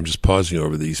repeat, I'm just pausing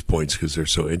over these points because they're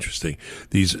so interesting.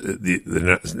 They're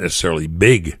not necessarily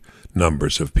big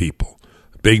numbers of people,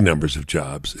 big numbers of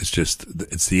jobs.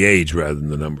 It's the age rather than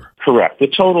the number. Correct. The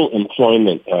total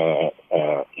employment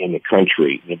in the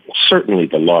country, certainly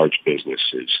the large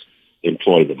businesses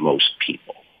employ the most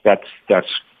people. That's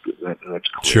clear.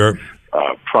 Sure.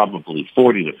 Probably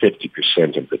 40 to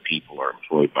 50% of the people are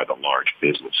employed by the large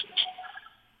businesses.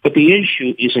 But the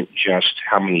issue isn't just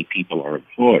how many people are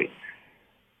employed.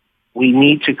 We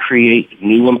need to create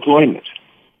new employment.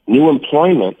 New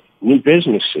employment, new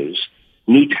businesses,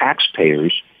 new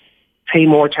taxpayers pay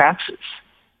more taxes.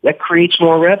 That creates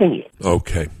more revenue.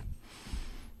 Okay.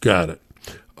 Got it.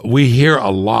 We hear a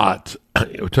lot,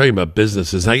 we're talking about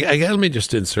businesses. Let me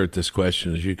just insert this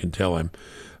question. As you can tell, I'm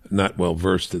not well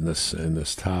versed in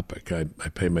this topic. I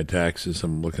pay my taxes.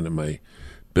 I'm looking at my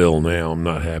bill now. I'm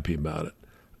not happy about it.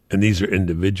 And these are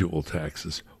individual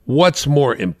taxes. What's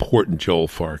more important, Joel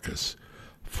Farkas,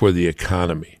 for the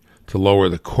economy? To lower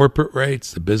the corporate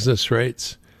rates, the business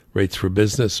rates for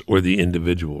business, or the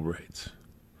individual rates?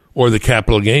 Or the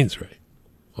capital gains rate?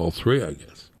 All three, I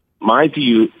guess. My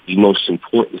view, the most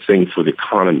important thing for the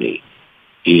economy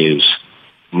is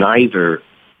neither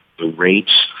the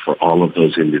rates for all of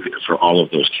those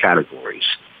categories,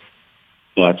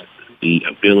 but the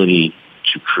ability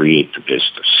to create the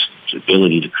business, the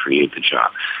ability to create the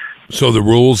job. So the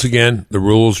rules again, the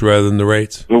rules rather than the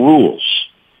rates? The rules.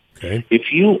 Okay.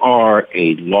 If you are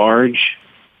a large,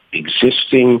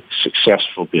 existing,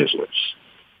 successful business,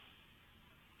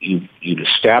 you've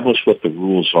established what the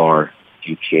rules are.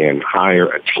 You can hire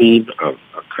a team of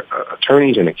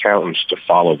attorneys and accountants to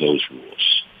follow those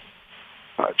rules.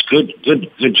 It's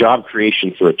good job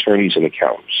creation for attorneys and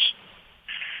accountants.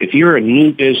 If you're a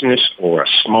new business or a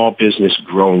small business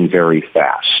growing very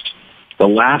fast, the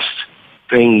last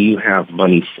thing you have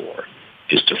money for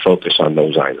is to focus on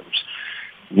those items.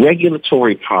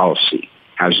 Regulatory policy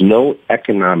has no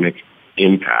economic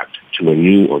impact to a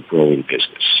new or growing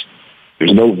business.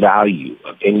 There's no value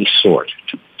of any sort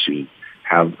to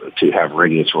have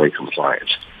regulatory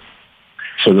compliance.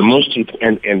 So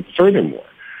and furthermore,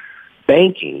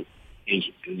 the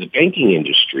banking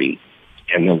industry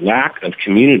and the lack of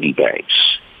community banks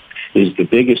is the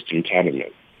biggest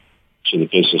impediment to the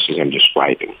businesses I'm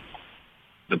describing.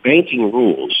 The banking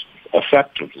rules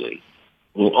effectively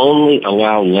will only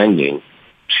allow lending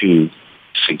to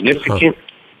significant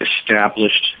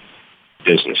established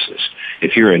businesses.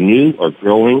 If you're a new or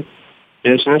growing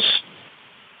business,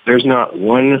 there's not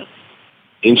one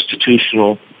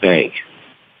institutional bank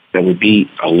that would be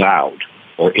allowed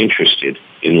or interested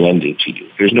in lending to you.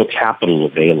 There's no capital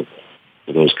available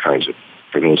for those kinds of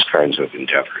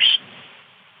endeavors.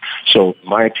 So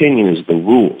my opinion is the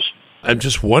rules. I'm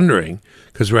just wondering,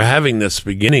 because we're having this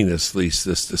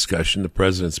discussion, the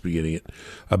president's beginning it,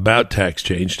 about tax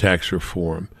change, tax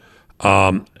reform,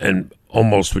 and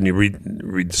almost when you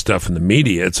read stuff in the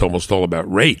media, it's almost all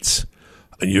about rates.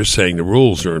 And you're saying the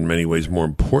rules are in many ways more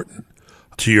important.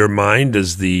 To your mind,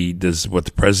 does what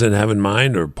the president have in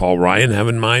mind or Paul Ryan have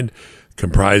in mind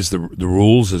comprise the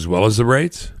rules as well as the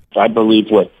rates? I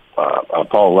believe what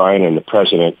Paul Ryan and the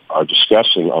president are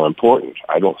discussing are important.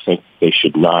 I don't think they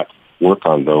should not work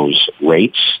on those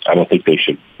rates. I don't think they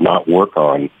should not work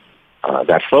on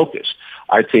that focus.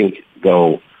 I think,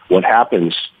 though, what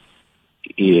happens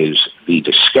is the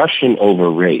discussion over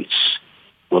rates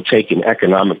will take, in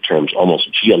economic terms,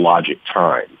 almost geologic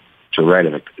time to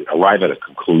arrive at a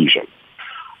conclusion.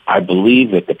 I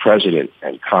believe that the president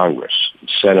and Congress, the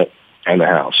Senate and the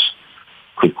House,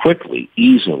 could quickly,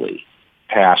 easily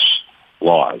pass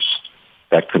laws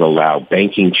that could allow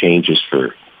banking changes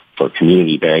for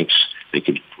community banks. They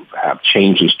could have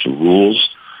changes to rules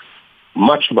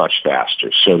much, much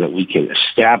faster so that we can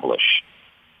establish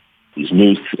these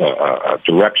new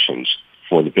directions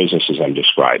for the businesses I'm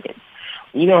describing.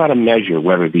 We know how to measure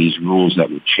whether these rules that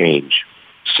would change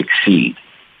succeed.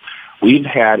 We've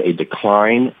had a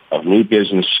decline of new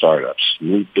business startups,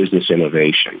 new business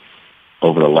innovation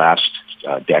over the last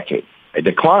decade. A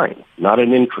decline, not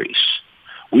an increase.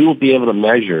 We will be able to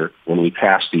measure when we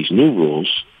pass these new rules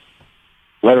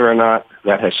whether or not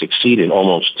that has succeeded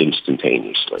almost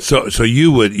instantaneously. So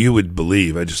you would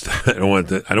believe, I don't want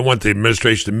the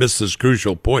administration to miss this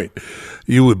crucial point.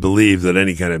 You would believe that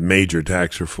any kind of major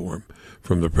tax reform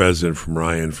from the president, from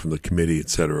Ryan, from the committee, et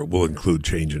cetera, will include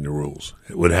changing the rules.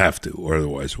 It would have to, or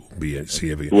otherwise it won't be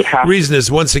significant. The reason is,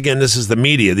 once again, this is the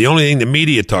media. The only thing the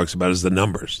media talks about is the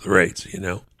numbers, the rates,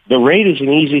 The rate is an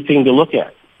easy thing to look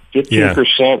at.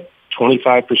 15%,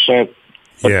 25%,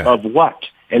 of what?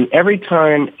 And every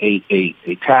time a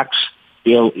tax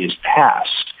bill is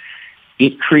passed,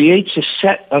 it creates a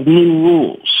set of new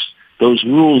rules. Those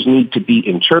rules need to be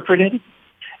interpreted,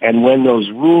 and when those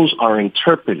rules are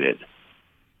interpreted,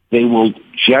 they will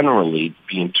generally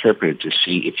be interpreted to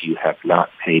see if you have not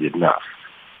paid enough.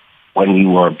 When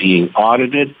you are being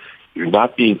audited, you're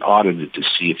not being audited to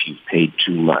see if you've paid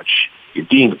too much. You're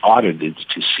being audited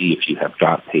to see if you have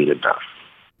not paid enough.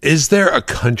 Is there a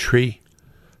country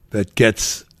that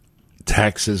gets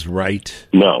taxes right?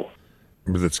 No.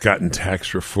 That's gotten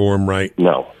tax reform right?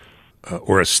 No.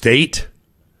 Or a state?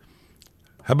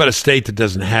 How about a state that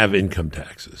doesn't have income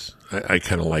taxes? I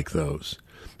kind of like those.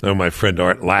 I know my friend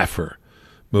Art Laffer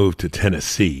moved to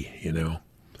Tennessee, I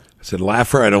said,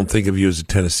 Laffer, I don't think of you as a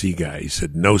Tennessee guy. He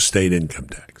said, no state income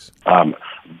tax.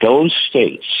 Those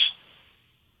states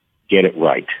get it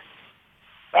right.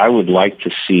 I would like to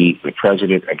see the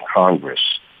president and Congress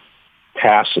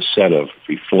pass a set of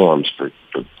reforms for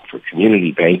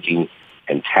community banking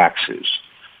and taxes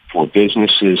for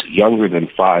businesses younger than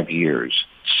 5 years,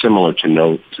 similar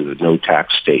to the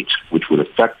no-tax states, which would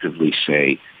effectively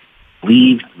say,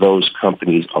 leave those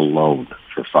companies alone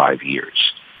for 5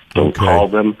 years. Don't call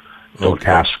them, don't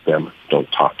ask them,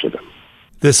 don't talk to them.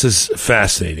 This is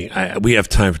fascinating. We have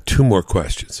time for two more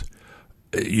questions.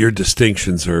 Your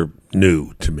distinctions are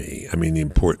new to me. I mean, the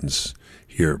importance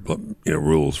here,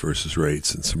 rules versus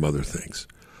rates and some other things.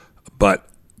 But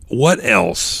what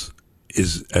else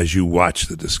is, as you watch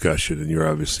the discussion, and you're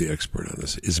obviously expert on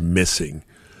this, is missing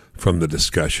from the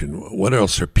discussion? What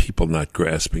else are people not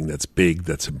grasping that's big,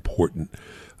 that's important,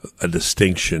 a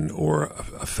distinction or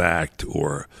a fact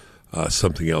or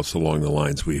something else along the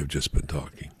lines we have just been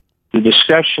talking? The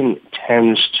discussion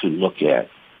tends to look at,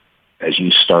 as you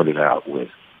started out with,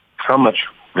 how much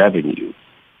revenue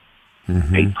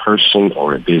a person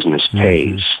or a business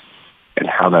pays and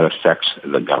how that affects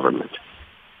the government.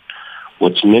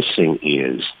 What's missing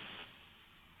is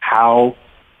how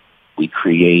we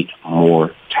create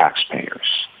more taxpayers.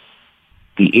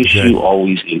 The issue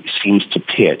always seems to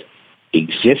pit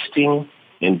existing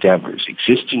endeavors,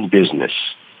 existing business,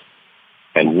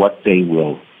 and what they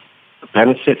will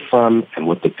benefit from and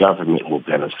what the government will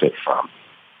benefit from.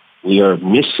 We are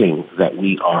missing that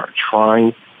we are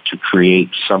trying to create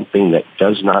something that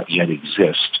does not yet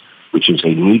exist, which is a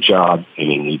new job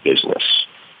and a new business.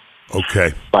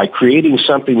 Okay. By creating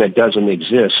something that doesn't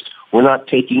exist, we're not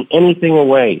taking anything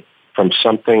away from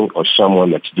something or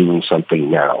someone that's doing something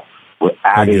now. We're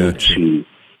adding to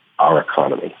our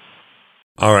economy.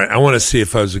 All right. I want to see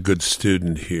if I was a good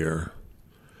student here.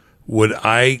 would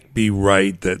I be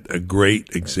right that a great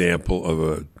example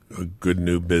of a good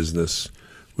new business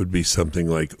would be something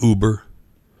like Uber?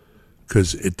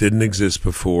 Because it didn't exist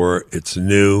before, it's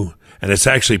new, and it's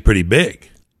actually pretty big.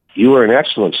 You are an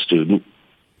excellent student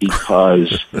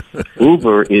because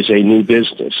Uber is a new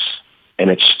business, and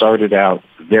it started out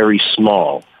very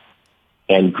small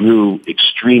and grew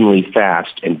extremely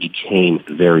fast and became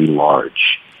very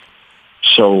large.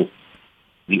 So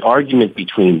the argument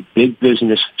between big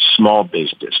business, small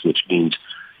business, which means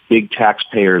big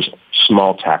taxpayers,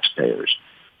 small taxpayers,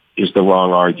 is the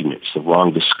wrong argument. It's the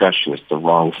wrong discussion. It's the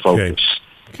wrong focus.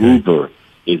 Okay. Uber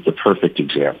is the perfect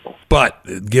example.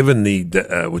 But given the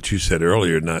what you said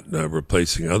earlier, not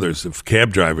replacing others, if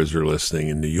cab drivers are listening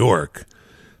in New York,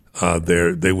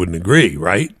 they wouldn't agree,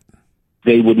 right?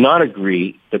 They would not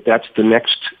agree, but that's the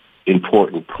next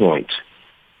important point.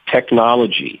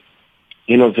 Technology,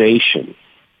 innovation,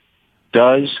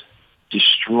 does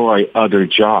destroy other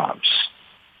jobs.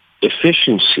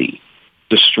 Efficiency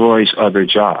destroys other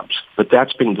jobs. But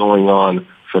that's been going on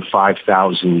for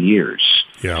 5,000 years.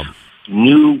 Yeah.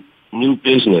 New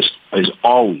business is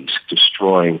always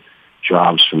destroying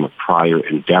jobs from a prior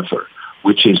endeavor,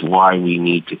 which is why we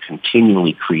need to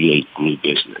continually create new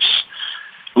business.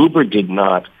 Uber did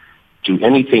not do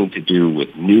anything to do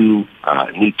with new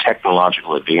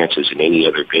technological advances in any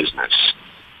other business.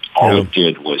 All it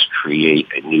did was create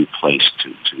a new place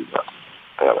to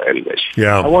anyways.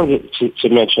 Yeah. I wanted to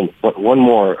mention one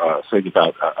more thing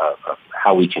about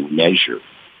how we can measure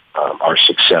our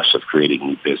success of creating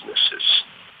new businesses.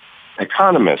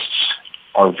 Economists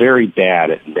are very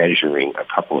bad at measuring a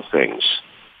couple of things: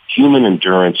 human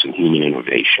endurance and human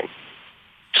innovation.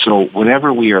 So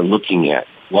whenever we are looking at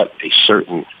what a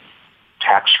certain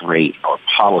tax rate or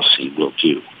policy will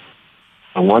do,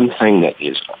 the one thing that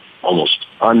is almost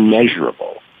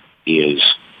unmeasurable is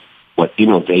what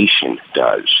innovation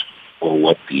does, or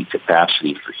what the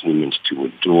capacity for humans to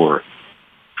endure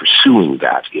pursuing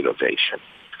that innovation.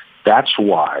 That's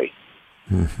why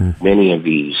many of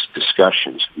these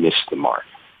discussions miss the mark.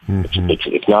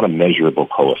 It's not a measurable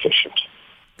coefficient.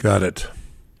 Got it.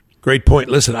 Great point.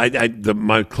 Listen,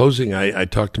 my closing, I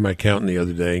talked to my accountant the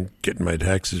other day, getting my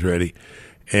taxes ready,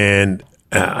 and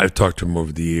I've talked to him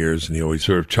over the years, and he always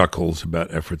sort of chuckles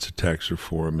about efforts at tax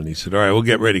reform. And he said, all right, we'll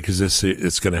get ready because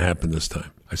it's going to happen this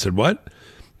time. I said, what?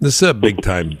 This is a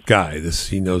big-time guy.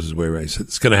 He knows his way around. He said,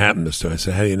 it's going to happen this time. I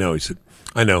said, how do you know? He said,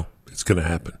 I know. It's going to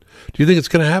happen. Do you think it's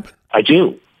going to happen? I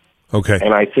do. Okay.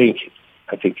 And I think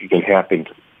it can happen.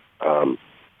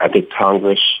 I think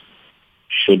Congress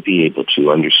should be able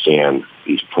to understand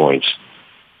these points,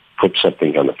 put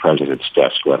something on the president's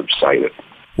desk, let him cite it.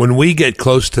 When we get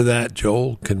close to that,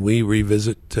 Joel, can we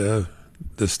revisit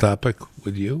this topic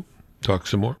with you? Talk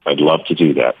some more? I'd love to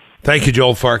do that. Thank you,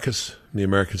 Joel Farkas, the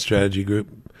American Strategy Group.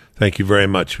 Thank you very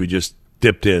much. We just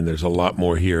dipped in. There's a lot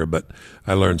more here, but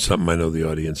I learned something I know the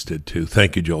audience did too.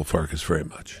 Thank you, Joel Farkas, very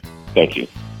much. Thank you.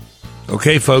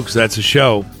 Okay, folks, that's a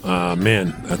show.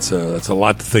 Man, that's a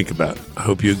lot to think about. I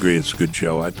hope you agree it's a good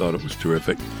show. I thought it was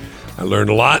terrific. I learned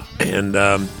a lot, and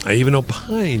I even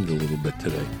opined a little bit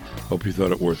today. Hope you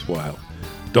thought it worthwhile.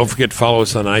 Don't forget to follow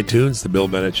us on iTunes, The Bill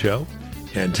Bennett Show,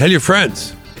 and tell your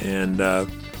friends, and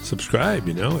subscribe.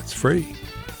 It's free.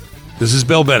 This is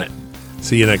Bill Bennett.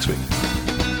 See you next week.